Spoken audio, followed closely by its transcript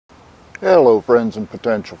Hello friends and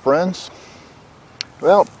potential friends.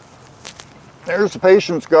 Well, there's the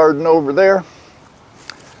patient's garden over there,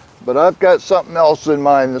 but I've got something else in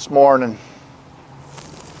mind this morning.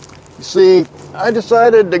 You see, I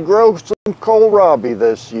decided to grow some Kohl Rabi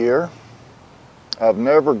this year. I've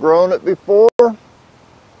never grown it before.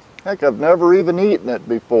 Heck, I've never even eaten it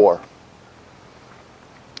before.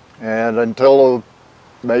 And until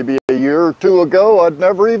maybe a year or two ago, I'd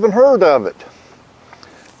never even heard of it.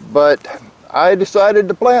 But I decided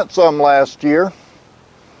to plant some last year,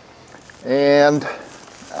 and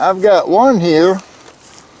I've got one here.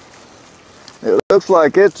 It looks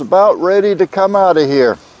like it's about ready to come out of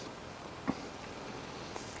here.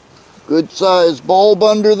 Good sized bulb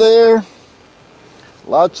under there,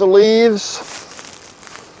 lots of leaves.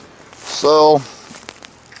 So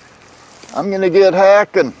I'm going to get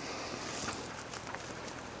hacking.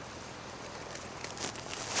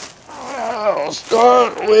 I'll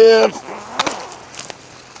start with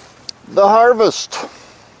the harvest.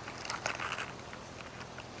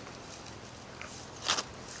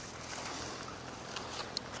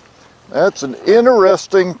 That's an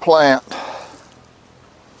interesting plant.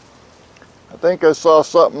 I think I saw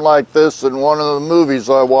something like this in one of the movies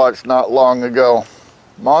I watched not long ago.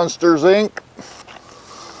 Monsters, Inc.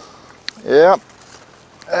 Yep,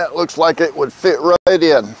 that looks like it would fit right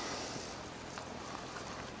in.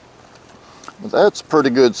 But that's a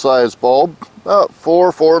pretty good sized bulb, about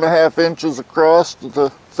 4.5 inches across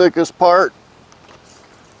the thickest part.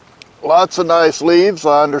 Lots of nice leaves.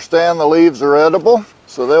 I understand the leaves are edible,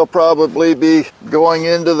 so they'll probably be going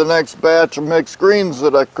into the next batch of mixed greens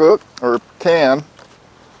that I cook, or can.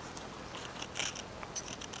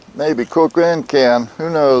 Maybe cook and can,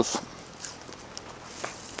 who knows.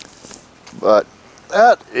 But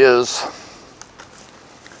that is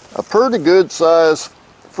a pretty good size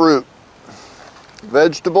fruit.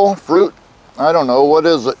 Vegetable, fruit, I don't know, what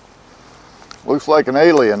is it? Looks like an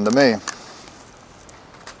alien to me.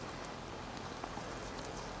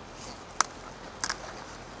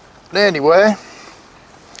 Anyway,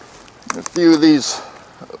 a few of these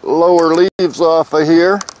lower leaves off of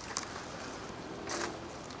here.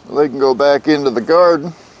 They can go back into the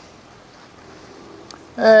garden.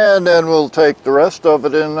 And then we'll take the rest of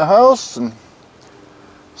it in the house and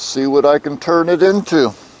see what I can turn it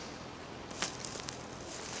into.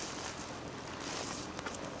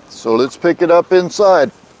 So let's pick it up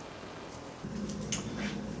inside.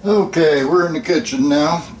 Okay, we're in the kitchen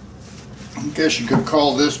now. I guess you could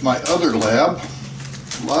call this my other lab.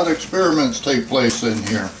 A lot of experiments take place in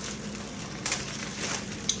here.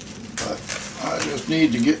 But I just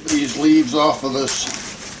need to get these leaves off of this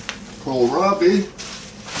Kohl Rabi.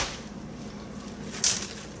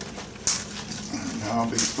 And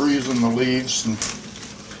I'll be freezing the leaves and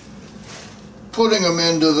putting them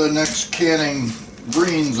into the next canning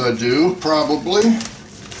greens I do, probably.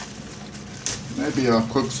 Maybe I'll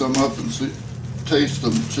cook some up and see, taste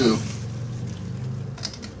them too.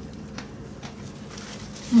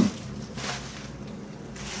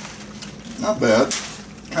 Not bad.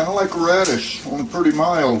 Kind of like a radish, only pretty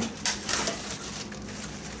mild.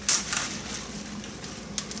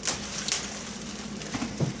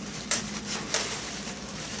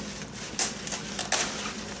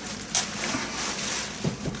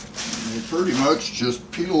 They pretty much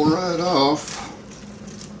just peel right off.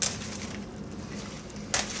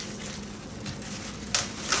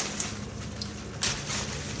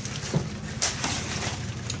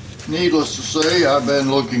 Needless to say, I've been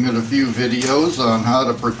looking at a few videos on how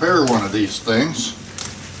to prepare one of these things.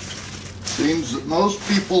 Seems that most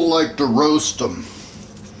people like to roast them.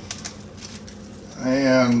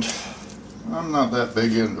 And I'm not that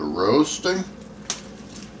big into roasting.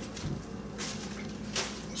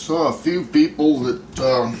 Saw a few people that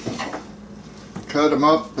cut them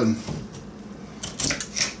up and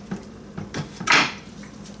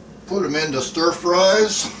put them into stir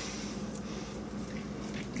fries.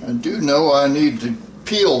 I do know I need to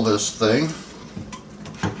peel this thing,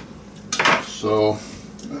 so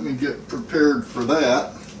let me get prepared for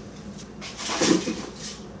that.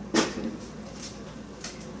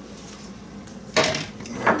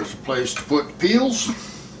 There's a place to put peels.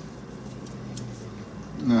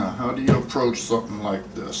 Now, how do you approach something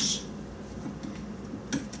like this?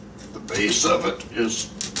 The base of it is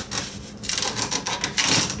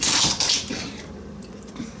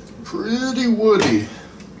pretty woody.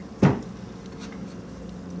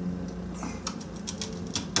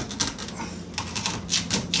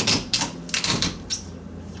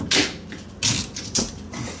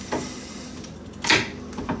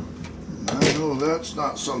 That's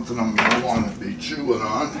not something I'm going to want to be chewing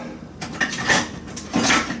on.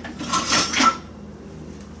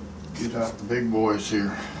 Get out the big boys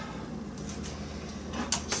here.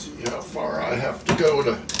 See how far I have to go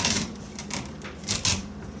to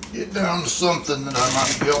get down to something that I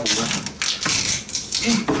might be able to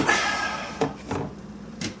eat.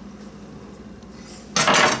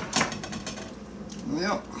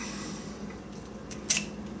 Yep.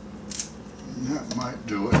 That might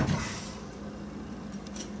do it.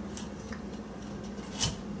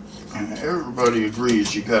 And everybody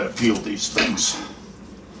agrees you gotta peel these things.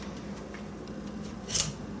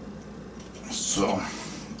 So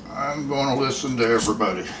I'm going to listen to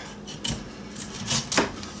everybody.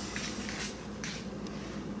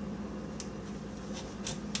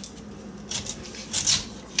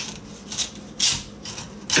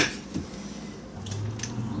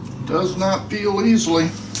 Does not peel easily.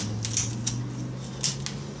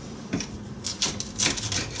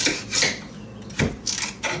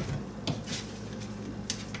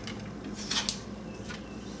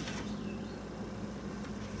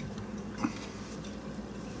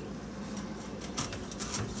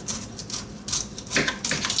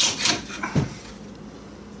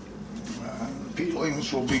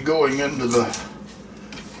 Peelings will be going into the,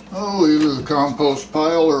 either the compost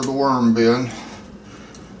pile or the worm bin.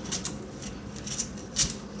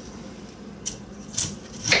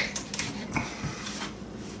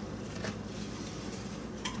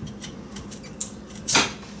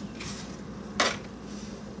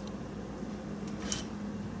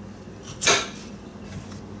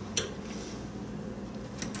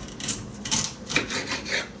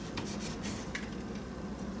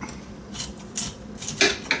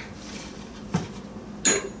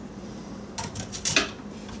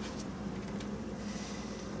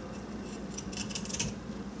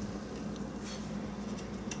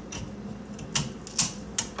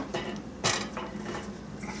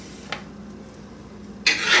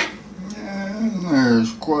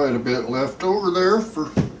 There's quite a bit left over there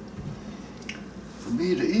for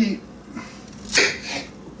me to eat.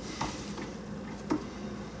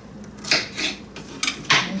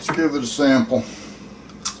 Let's give it a sample.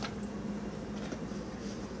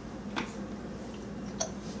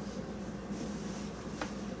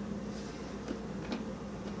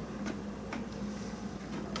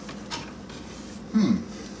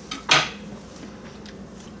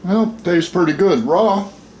 Well, tastes pretty good raw.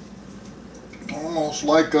 Almost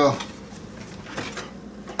like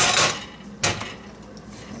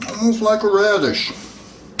a radish.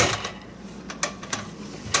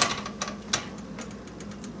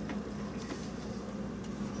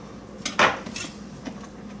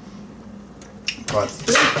 I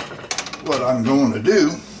think what I'm going to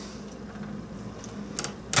do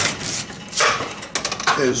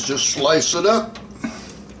is just slice it up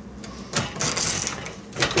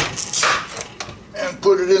and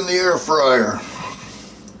put it in the air fryer.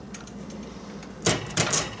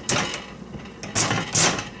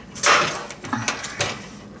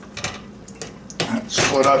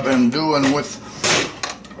 That's what I've been doing with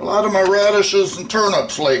a lot of my radishes and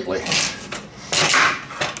turnips lately.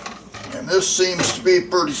 And this seems to be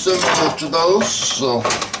pretty similar to those, so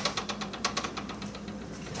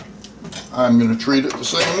I'm going to treat it the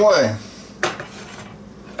same way.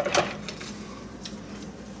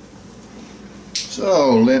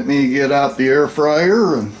 So let me get out the air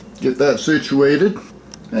fryer and get that situated,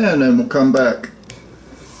 and then we'll come back.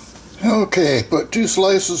 Okay, put 2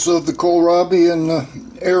 slices of the Kohl Rabi in the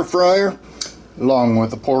air fryer, along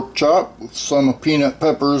with a pork chop with some peanut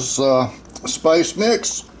peppers spice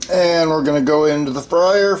mix, and we're going to go into the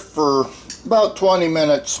fryer for about 20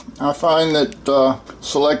 minutes. I find that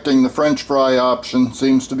selecting the French fry option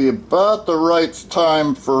seems to be about the right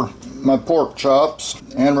time for my pork chops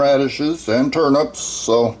and radishes and turnips,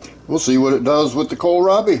 so we'll see what it does with the Kohl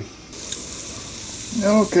Rabi.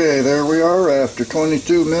 Okay, there we are after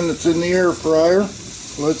 22 minutes in the air fryer.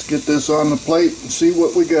 Let's get this on the plate and see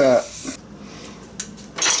what we got.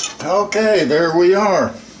 Okay, there we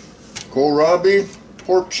are. Kohl Rabi,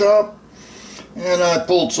 pork chop, and I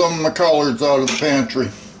pulled some of my collards out of the pantry.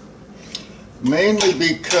 Mainly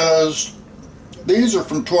because these are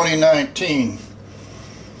from 2019.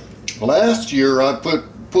 Last year I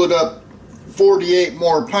put up 48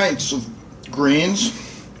 more pints of greens,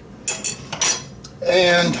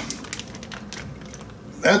 and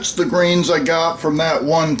that's the greens I got from that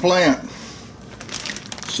one plant.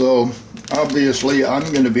 So obviously I'm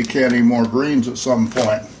going to be canning more greens at some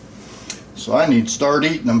point, so I need to start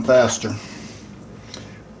eating them faster.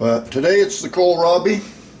 But today it's the Kohl Rabi.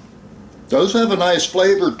 Does have a nice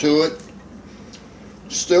flavor to it.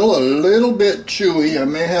 Still a little bit chewy. I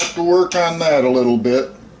may have to work on that a little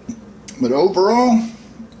bit, but overall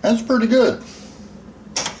that's pretty good.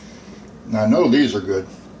 I know these are good.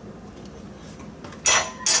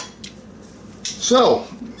 So,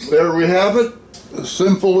 there we have it.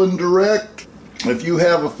 Simple and direct. If you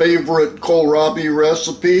have a favorite Kohl Rabi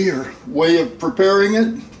recipe or way of preparing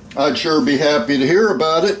it, I'd sure be happy to hear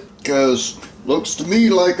about it, because looks to me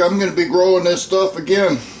like I'm going to be growing this stuff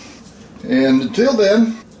again. And until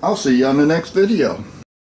then, I'll see you on the next video.